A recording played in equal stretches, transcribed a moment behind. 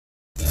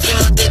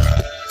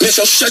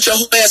so shut your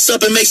whole ass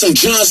up and make some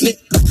drums, nigga.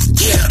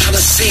 Yeah, I'm a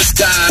six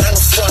god, I'm a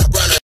front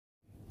runner.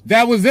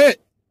 That was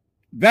it.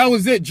 That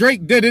was it.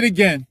 Drake did it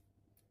again.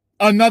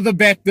 Another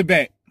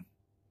back-to-back.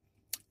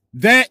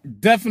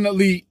 That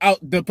definitely out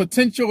the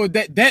potential of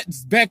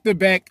that's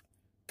back-to-back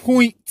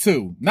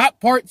 .2. Not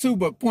part 2,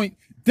 but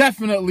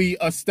definitely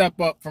a step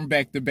up from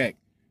back-to-back.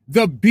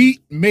 The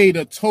beat made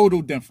a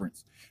total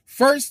difference.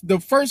 The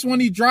first one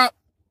he dropped,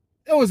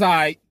 it was all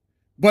right.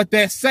 But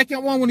that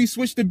second one, when he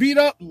switched the beat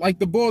up, like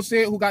the bull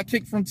said who got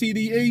kicked from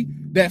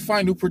TDE, that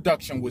final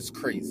production was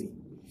crazy.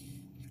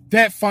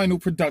 That final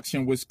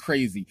production was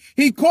crazy.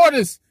 He caught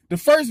us. The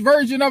first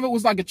version of it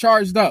was like a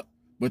charged up.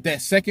 But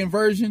that second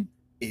version,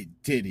 it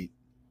did it.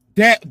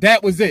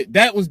 That was it.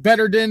 That was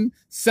better than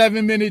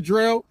 7-Minute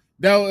Drill.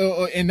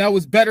 And that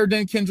was better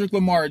than Kendrick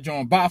Lamar,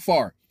 John, by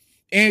far.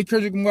 And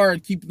Kendrick Lamar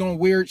keep doing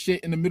weird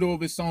shit in the middle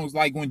of his songs.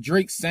 Like when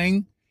Drake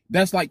sang,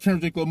 that's like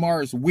Kendrick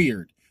Lamar's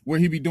weird. Where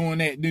he be doing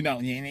that, you know,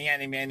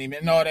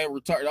 and all that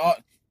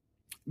retarded.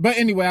 But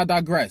anyway, I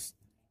digress.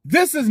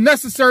 This is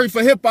necessary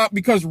for hip-hop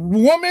because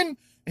women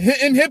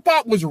in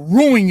hip-hop was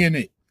ruining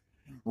it.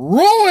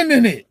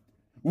 Ruining it.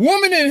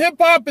 Women in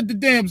hip-hop at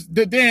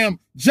the damn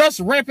just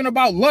rapping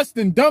about lust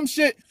and dumb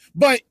shit.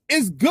 But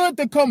it's good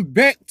to come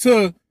back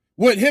to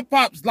what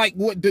hip-hop's like,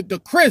 what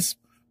the crisp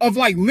of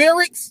like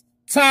lyrics,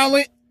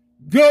 talent,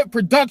 good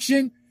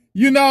production,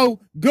 you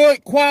know,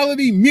 good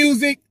quality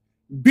music,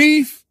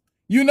 beef,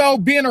 you know,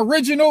 being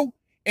original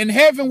and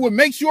having what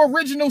makes your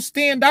original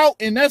stand out.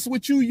 And that's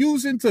what you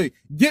using to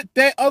get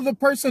that other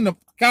person the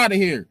fuck out of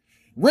here.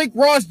 Rick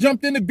Ross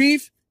jumped into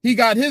beef. He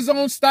got his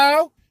own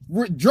style.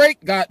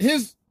 Drake got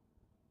his,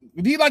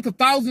 he like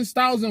 1,000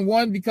 styles in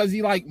one because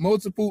he like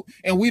multiple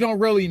and we don't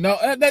really know.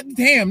 That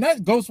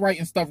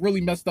ghostwriting stuff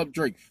really messed up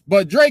Drake.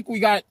 But Drake, we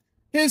got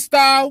his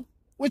style,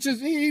 which is,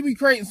 he be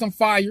creating some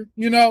fire,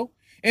 you know.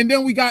 And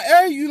then we got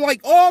you like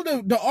all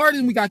the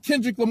artists. We got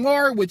Kendrick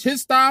Lamar, with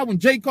his style,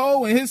 and J.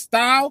 Cole and his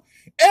style.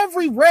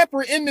 Every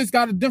rapper in this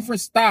got a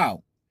different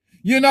style.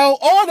 You know,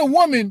 all the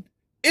women,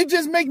 it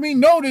just make me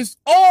notice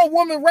all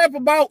women rap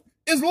about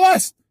is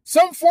lust.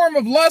 Some form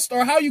of lust,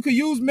 or how you could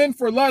use men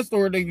for lust,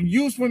 or they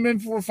use women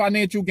for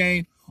financial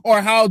gain, or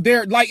how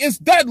they're like, it's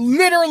that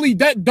literally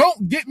that,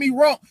 don't get me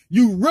wrong.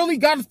 You really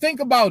got to think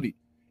about it.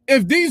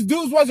 If these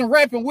dudes wasn't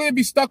rapping, we'd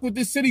be stuck with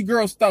this city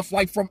girl stuff,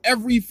 like from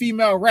every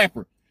female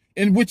rapper.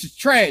 And which is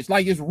trash,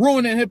 like it's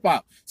ruining hip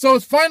hop. So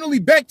it's finally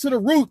back to the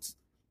roots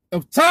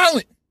of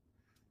talent,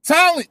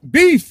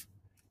 beef.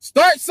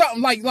 Start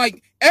something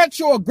like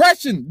actual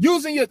aggression,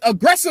 using your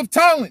aggressive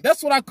talent.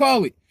 That's what I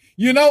call it,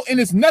 you know.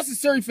 And it's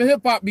necessary for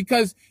hip hop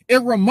because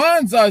it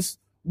reminds us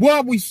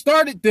why we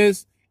started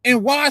this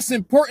and why it's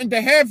important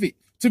to have it,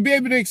 to be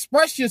able to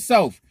express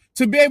yourself,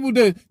 to be able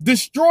to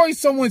destroy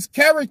someone's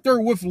character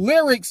with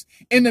lyrics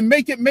and to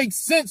make it make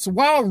sense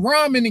while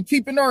rhyming and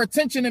keeping our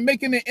attention and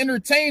making it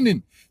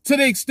entertaining. To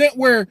the extent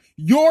where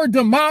your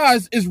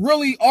demise is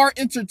really our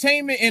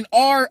entertainment and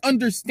our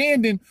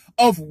understanding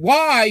of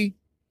why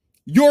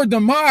your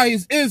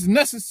demise is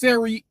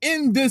necessary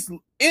in this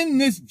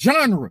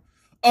genre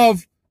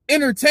of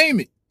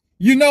entertainment.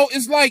 You know,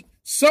 it's like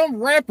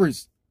some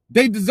rappers,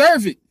 they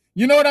deserve it.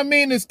 You know what I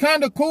mean? It's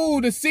kind of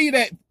cool to see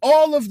that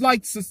all of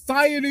like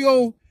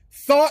societal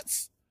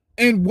thoughts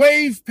and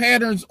wave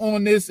patterns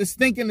on this is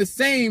thinking the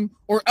same,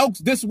 or else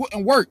this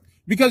wouldn't work.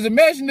 Because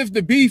imagine if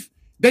the beef,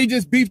 they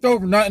just beefed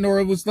over nothing, or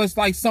it was just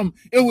like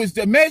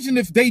imagine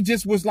if they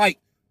just was like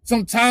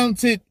some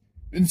talented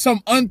and some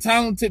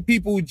untalented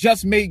people who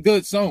just made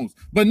good songs.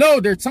 But no,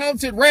 they're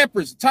talented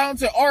rappers,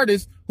 talented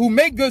artists who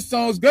make good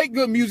songs, make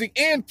good music,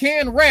 and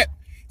can rap.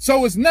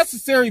 So it's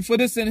necessary for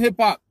this in hip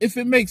hop, if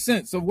it makes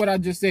sense of what I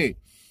just said.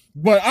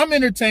 But I'm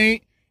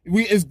entertained.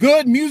 It's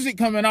good music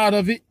coming out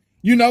of it.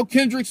 You know,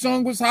 Kendrick's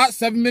song was hot.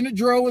 7-Minute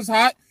Drill was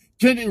hot.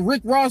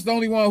 Rick Ross, the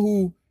only one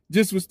who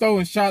just was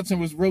throwing shots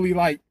and was really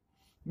like,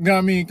 you know what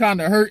I mean,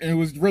 kind of hurt, and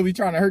was really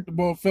trying to hurt the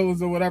boy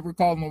fellas or whatever,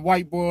 calling him a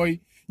white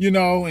boy, you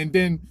know, and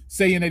then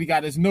saying that he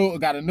got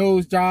a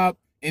nose job.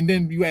 And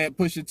then you had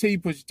Pusha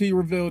T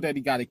revealed that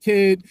he got a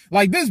kid.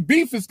 Like, this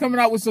beef is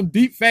coming out with some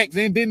deep facts.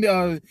 And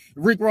then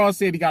Rick Ross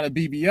said he got a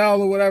BBL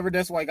or whatever.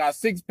 That's why he got a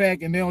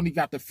 6-pack, and then only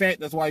got the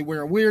fat. That's why he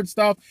wearing weird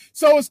stuff.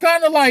 So it's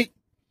kind of like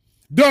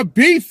the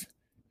beef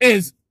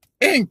is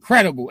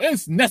incredible.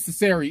 It's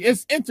necessary.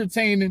 It's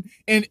entertaining,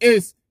 and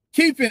it's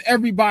keeping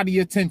everybody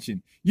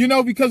attention. You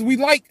know, because we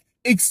like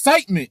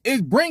excitement.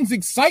 It brings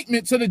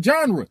excitement to the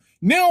genre.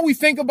 Now we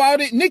think about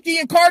it, Nicki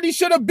and Cardi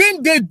should have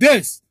been did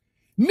this.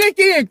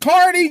 Nicki and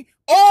Cardi,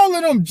 all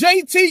of them,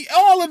 JT,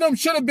 all of them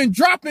should have been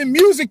dropping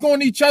music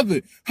on each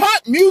other.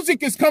 Hot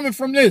music is coming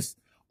from this.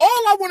 All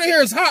I want to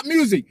hear is hot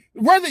music.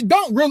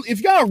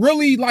 If y'all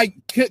really like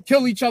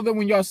kill each other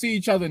when y'all see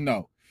each other,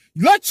 no.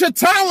 Let your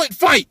talent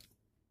fight.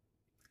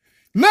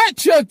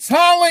 Let your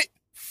talent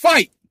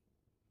fight.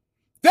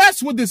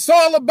 That's what it's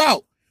all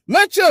about.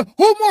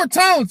 Who more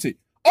talented?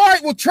 All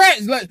right, well,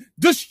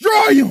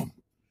 destroy them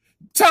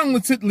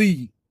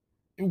talentedly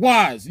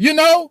wise, you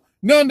know?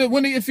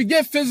 If you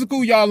get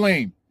physical, y'all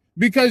lame.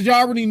 Because you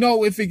already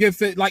know if it get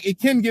fit, like it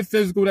can get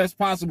physical, that's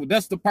possible.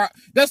 That's the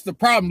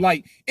problem.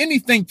 Like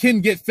anything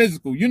can get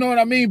physical. You know what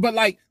I mean? But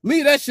like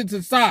leave that shit to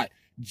the side.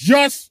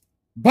 Just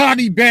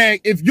body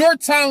bag. If you're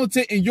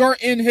talented and you're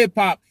in hip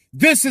hop,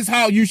 this is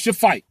how you should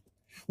fight.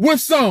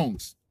 With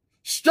songs.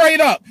 Straight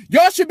up.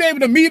 Y'all should be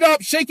able to meet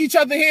up, shake each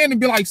other's hand, and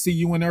be like, see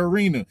you in the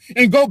arena.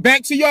 And go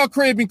back to your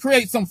crib and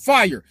create some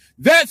fire.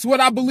 That's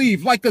what I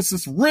believe. Like this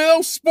is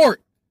real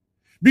sport.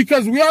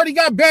 Because we already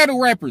got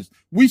battle rappers.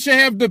 We should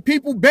have the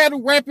people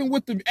battle rapping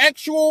with the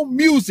actual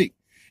music.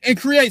 And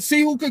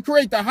see who can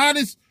create the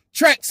hottest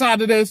tracks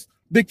out of this.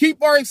 To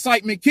keep our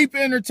excitement, keep it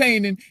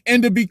entertaining,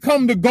 and to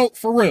become the GOAT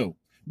for real.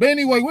 But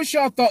anyway, what's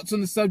y'all thoughts on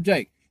the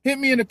subject? Hit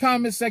me in the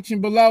comment section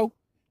below.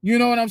 You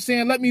know what I'm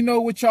saying? Let me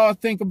know what y'all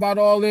think about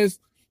all this.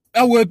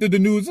 I went to the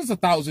news. There's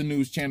 1,000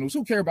 news channels.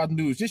 Who care about the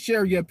news? Just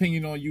share your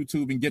opinion on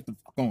YouTube and get the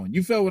fuck on.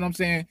 You feel what I'm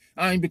saying?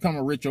 I ain't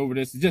becoming rich over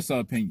this. It's just an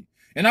opinion.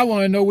 And I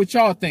want to know what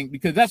y'all think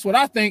because that's what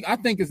I think. I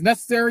think it's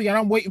necessary and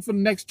I'm waiting for the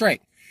next track.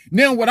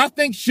 Now, what I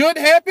think should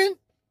happen,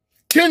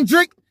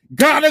 Kendrick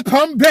gotta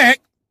come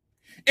back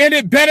and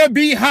it better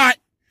be hot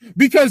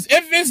because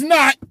if it's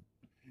not,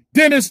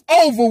 then it's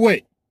over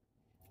with.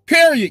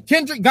 Period.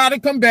 Kendrick gotta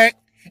come back.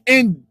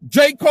 And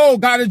J. Cole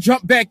got to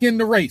jump back in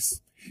the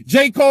race.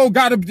 J. Cole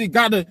got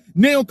to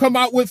now come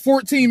out with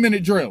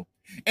 14-minute drill.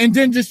 And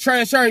then just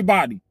trash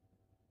everybody.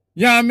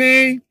 You know what I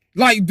mean?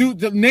 Like,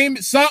 dude, name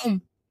it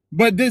something.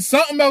 But there's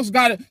something else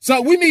got to. So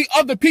we need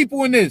other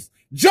people in this.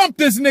 Jump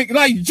this nigga.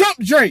 Like, jump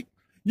Drake.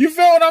 You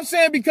feel what I'm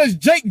saying? Because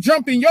Jake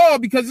jumping y'all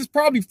because it's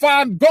probably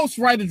 5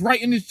 ghostwriters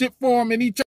writing this shit for him and he